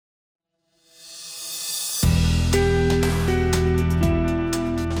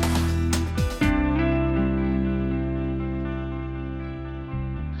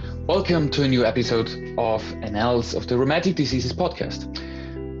Welcome to a new episode of Annals of the Rheumatic Diseases podcast.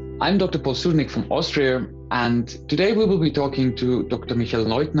 I'm Dr. Paul Studnik from Austria, and today we will be talking to Dr. Michael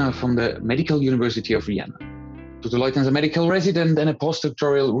Leutner from the Medical University of Vienna. Dr. Leutner is a medical resident and a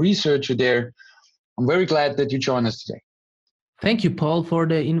postdoctoral researcher there. I'm very glad that you join us today. Thank you, Paul, for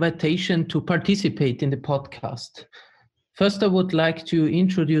the invitation to participate in the podcast. First, I would like to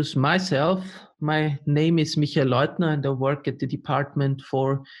introduce myself. My name is Michael Leutner, and I work at the Department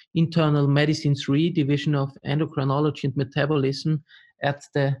for Internal Medicine 3, Division of Endocrinology and Metabolism at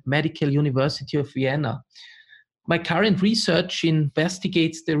the Medical University of Vienna. My current research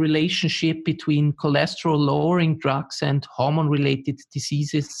investigates the relationship between cholesterol-lowering drugs and hormone-related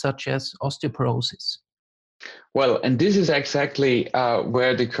diseases such as osteoporosis. Well, and this is exactly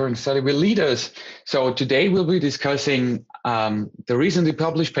where the current study will lead us. So today we'll be discussing the recently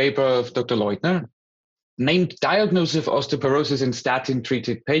published paper of Dr. Leutner, named Diagnosis of Osteoporosis in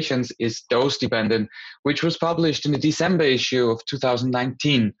Statin-Treated Patients is Dose-Dependent, which was published in the December issue of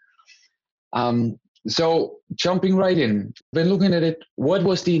 2019. So jumping right in, when looking at it, what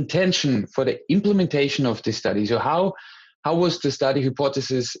was the intention for the implementation of this study? So how was the study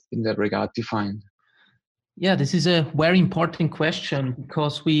hypothesis in that regard defined? Yeah, this is a very important question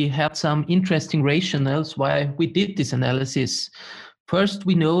because we had some interesting rationales why we did this analysis. First,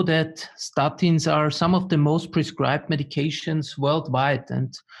 we know that statins are some of the most prescribed medications worldwide,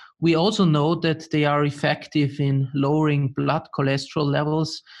 and we also know that they are effective in lowering blood cholesterol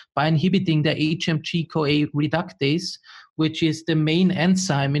levels by inhibiting the HMG-CoA reductase, which is the main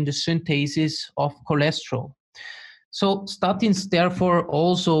enzyme in the synthesis of cholesterol. So statins therefore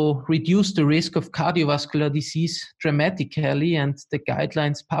also reduce the risk of cardiovascular disease dramatically, and the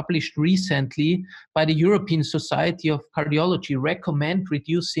guidelines published recently by the European Society of Cardiology recommend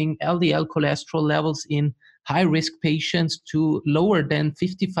reducing LDL cholesterol levels in high-risk patients to lower than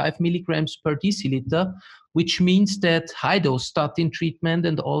 55 milligrams per deciliter, which means that high-dose statin treatment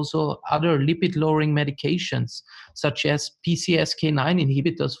and also other lipid-lowering medications, such as PCSK9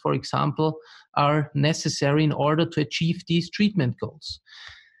 inhibitors, for example, are necessary in order to achieve these treatment goals.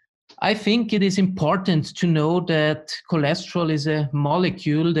 I think it is important to know that cholesterol is a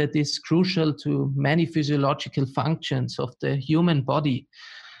molecule that is crucial to many physiological functions of the human body.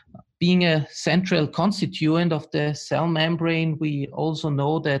 Being a central constituent of the cell membrane, we also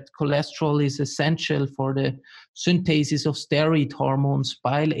know that cholesterol is essential for the synthesis of steroid hormones,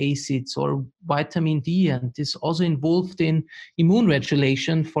 bile acids, or vitamin D, and is also involved in immune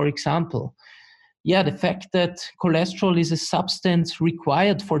regulation, for example. Yeah, the fact that cholesterol is a substance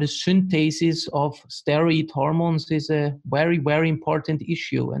required for the synthesis of steroid hormones is a very, very important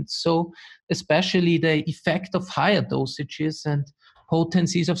issue. And so especially the effect of higher dosages and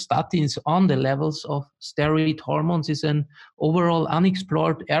potencies of statins on the levels of steroid hormones is an overall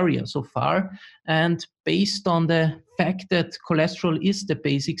unexplored area so far. And based on the fact that cholesterol is the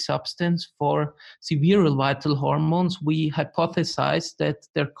basic substance for several vital hormones, we hypothesized that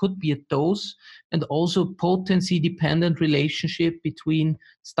there could be a dose and also potency-dependent relationship between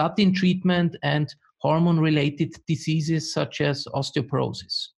statin treatment and hormone-related diseases such as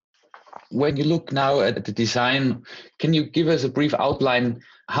osteoporosis. When you look now at the design, can you give us a brief outline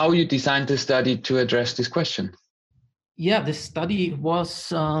how you designed the study to address this question? Yeah, the study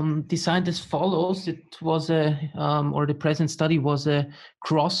was designed as follows. It was the present study was a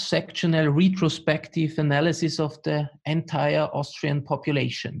cross-sectional retrospective analysis of the entire Austrian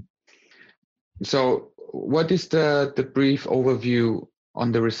population. So what is the brief overview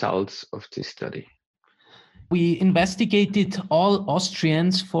on the results of this study? We investigated all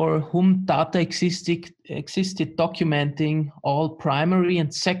Austrians for whom data existed documenting all primary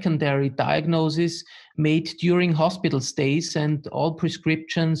and secondary diagnoses made during hospital stays and all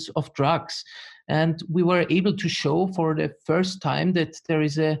prescriptions of drugs. And we were able to show for the first time that there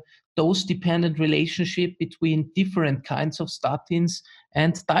is a dose-dependent relationship between different kinds of statins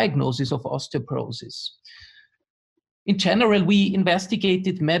and diagnosis of osteoporosis. In general, we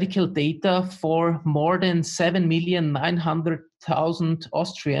investigated medical data for more than 7,900,000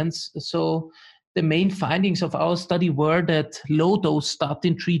 Austrians. So the main findings of our study were that low-dose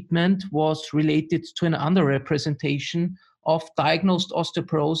statin treatment was related to an underrepresentation of diagnosed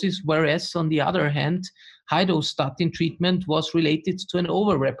osteoporosis, whereas on the other hand, high-dose statin treatment was related to an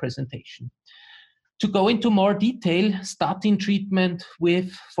overrepresentation. To go into more detail, statin treatment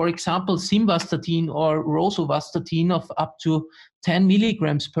with, for example, simvastatin or rosuvastatin of up to 10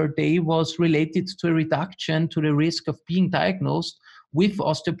 milligrams per day was related to a reduction to the risk of being diagnosed with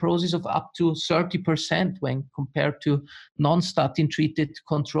osteoporosis of up to 30% when compared to non-statin treated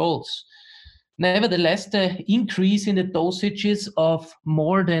controls. Nevertheless, the increase in the dosages of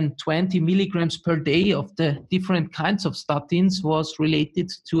more than 20 milligrams per day of the different kinds of statins was related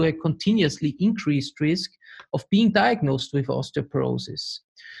to a continuously increased risk of being diagnosed with osteoporosis.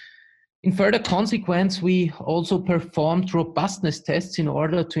 In further consequence, we also performed robustness tests in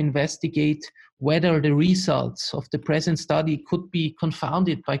order to investigate whether the results of the present study could be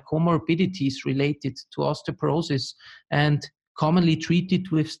confounded by comorbidities related to osteoporosis and commonly treated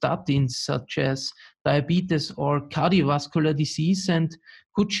with statins, such as diabetes or cardiovascular disease, and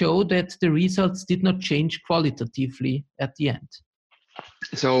could show that the results did not change qualitatively at the end.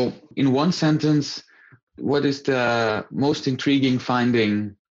 So, in one sentence, what is the most intriguing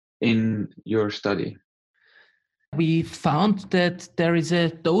finding in your study? We found that there is a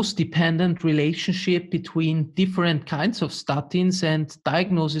dose-dependent relationship between different kinds of statins and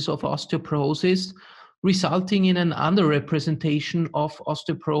diagnosis of osteoporosis, resulting in an underrepresentation of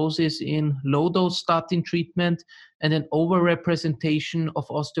osteoporosis in low-dose statin treatment and an overrepresentation of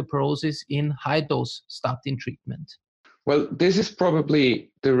osteoporosis in high-dose statin treatment. Well, this is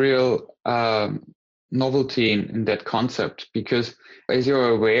probably the real novelty in that concept, because as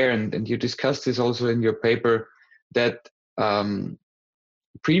you're aware, and you discussed this also in your paper, that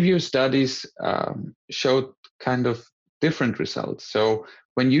previous studies showed kind of different results. So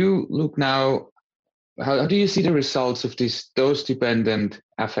when you look now, how do you see the results of this dose-dependent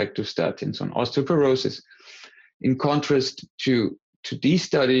effect of statins on osteoporosis in contrast to these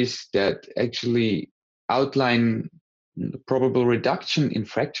studies that actually outline the probable reduction in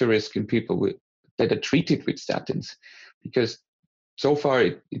fracture risk in people that are treated with statins? Because so far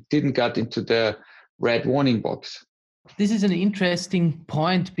it didn't get into the red warning box. This is an interesting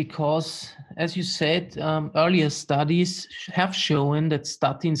point because, as you said, earlier studies have shown that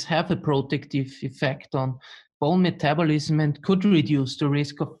statins have a protective effect on bone metabolism and could reduce the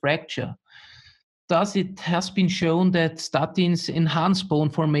risk of fracture. Thus, it has been shown that statins enhance bone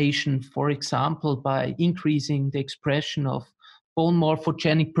formation, for example, by increasing the expression of bone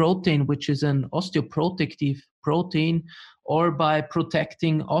morphogenic protein, which is an osteoprotective protein, or by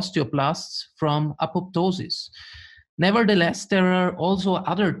protecting osteoblasts from apoptosis. Nevertheless, there are also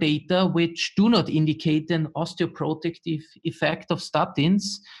other data which do not indicate an osteoprotective effect of statins.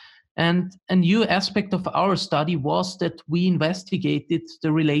 And a new aspect of our study was that we investigated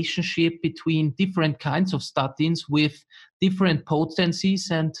the relationship between different kinds of statins with different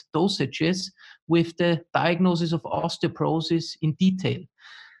potencies and dosages with the diagnosis of osteoporosis in detail.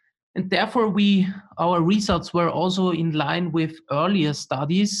 And therefore, our results were also in line with earlier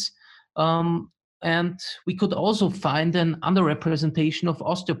studies. And we could also find an underrepresentation of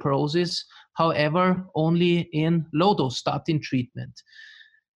osteoporosis, however, only in low-dose statin treatment.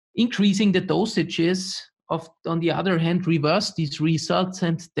 Increasing the dosages, on the other hand, reversed these results,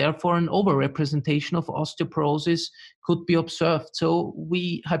 and therefore an overrepresentation of osteoporosis could be observed. So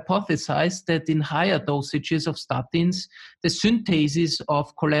we hypothesized that in higher dosages of statins, the synthesis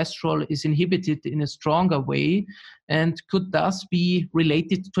of cholesterol is inhibited in a stronger way and could thus be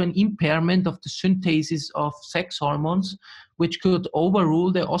related to an impairment of the synthesis of sex hormones, which could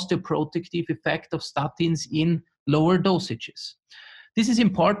overrule the osteoprotective effect of statins in lower dosages. This is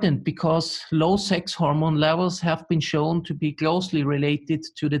important because low sex hormone levels have been shown to be closely related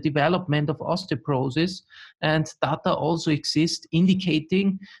to the development of osteoporosis, and data also exist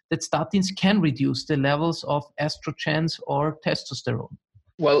indicating that statins can reduce the levels of estrogens or testosterone.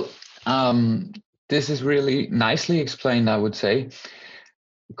 Well, this is really nicely explained, I would say.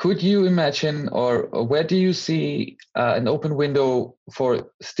 Could you imagine, or where do you see an open window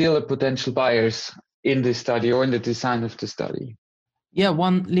for still a potential bias in this study or in the design of the study? Yeah,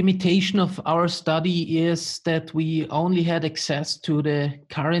 one limitation of our study is that we only had access to the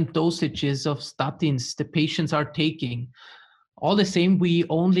current dosages of statins the patients are taking. All the same, we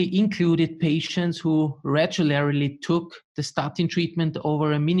only included patients who regularly took the statin treatment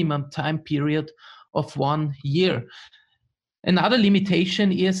over a minimum time period of 1 year. Another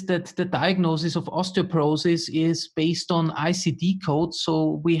limitation is that the diagnosis of osteoporosis is based on ICD codes,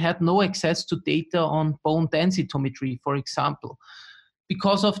 so we had no access to data on bone densitometry, for example.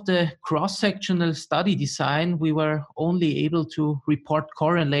 Because of the cross-sectional study design, we were only able to report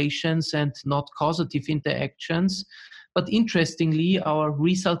correlations and not causative interactions. But interestingly, our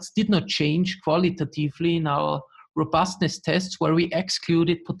results did not change qualitatively in our robustness tests, where we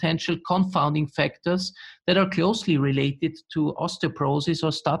excluded potential confounding factors that are closely related to osteoporosis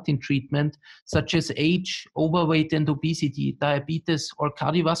or statin treatment, such as age, overweight and obesity, diabetes, or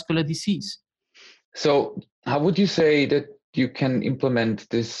cardiovascular disease. So how would you say that you can implement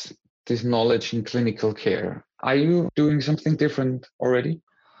this knowledge in clinical care? Are you doing something different already?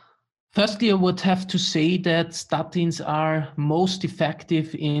 Firstly, I would have to say that statins are most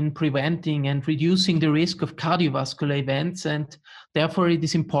effective in preventing and reducing the risk of cardiovascular events, and therefore it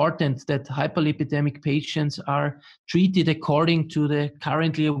is important that hyperlipidemic patients are treated according to the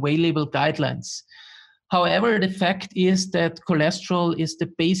currently available guidelines. However, the fact is that cholesterol is the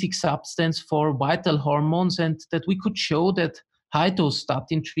basic substance for vital hormones, and that we could show that high-dose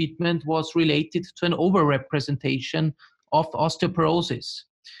statin treatment was related to an overrepresentation of osteoporosis.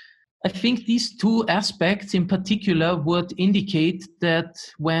 I think these two aspects in particular would indicate that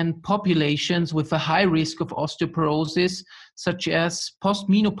when populations with a high risk of osteoporosis, such as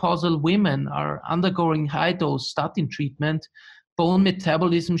postmenopausal women, are undergoing high-dose statin treatment, bone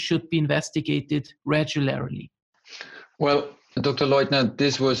metabolism should be investigated regularly. Well, Dr. Leutner,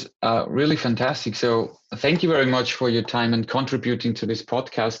 this was really fantastic. So thank you very much for your time and contributing to this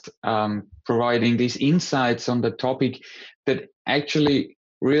podcast, providing these insights on the topic that actually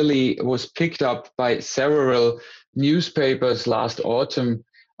really was picked up by several newspapers last autumn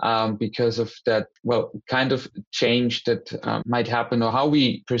because of that, well, kind of change that might happen, or how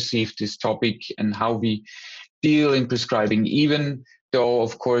we perceive this topic and how we deal in prescribing, even though,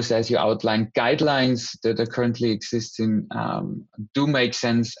 of course, as you outlined, guidelines that are currently existing do make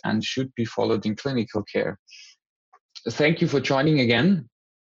sense and should be followed in clinical care. Thank you for joining again.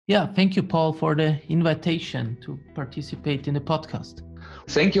 Yeah, thank you, Paul, for the invitation to participate in the podcast.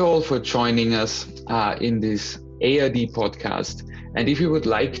 Thank you all for joining us in this ARD podcast. And if you would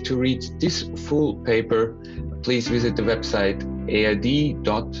like to read this full paper, please visit the website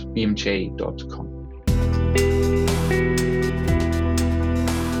ard.bmj.com.